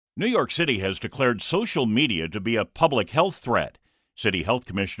New York City has declared social media to be a public health threat. City Health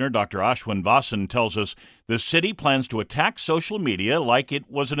Commissioner Dr. Ashwin Vasan tells us the city plans to attack social media like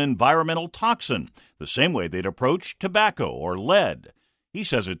it was an environmental toxin, the same way they'd approach tobacco or lead. He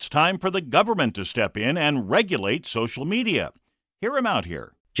says it's time for the government to step in and regulate social media. Hear him out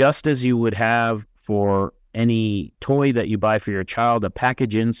here. Just as you would have for any toy that you buy for your child, a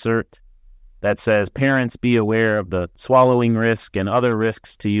package insert that says, parents, be aware of the swallowing risk and other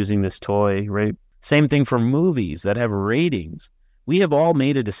risks to using this toy, right? Same thing for movies that have ratings. We have all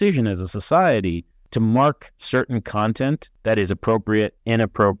made a decision as a society to mark certain content that is appropriate,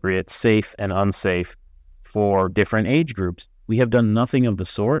 inappropriate, safe, and unsafe for different age groups. We have done nothing of the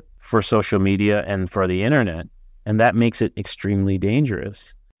sort for social media and for the internet, and that makes it extremely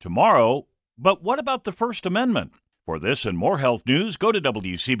dangerous. Tomorrow, but what about the First Amendment? For this and more health news, go to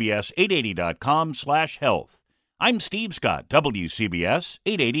WCBS880.com/health. I'm Steve Scott, WCBS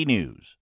 880 News.